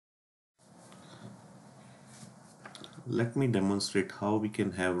Let me demonstrate how we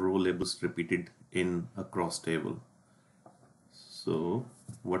can have row labels repeated in a cross table. So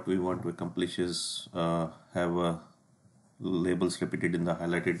what we want to accomplish is have labels repeated in the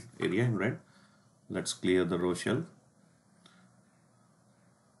highlighted area in red. Let's clear the row shell.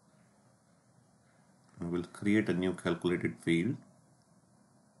 We'll create a new calculated field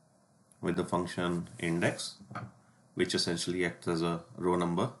with the function index, which essentially acts as a row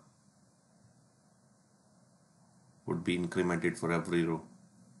number, would be incremented for every row.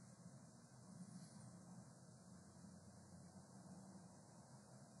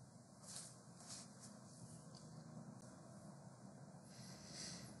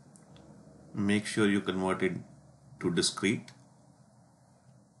 Make sure you convert it to discrete.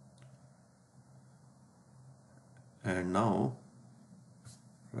 And now,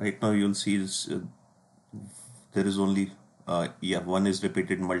 right now you'll see this, there is only one is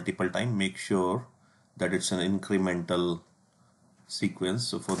repeated multiple times. Make sure that it's an incremental sequence.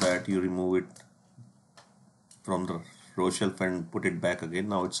 So for that you remove it from the row shelf and put it back again.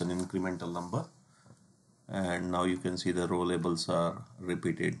 Now it's an incremental number, and now you can see the row labels are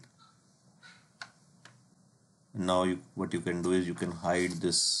repeated. Now what you can do is you can hide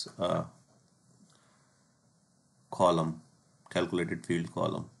this column, calculated field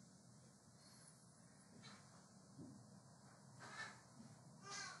column.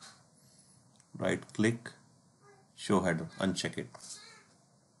 Right click, show header, uncheck it.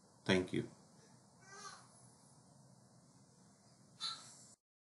 Thank you.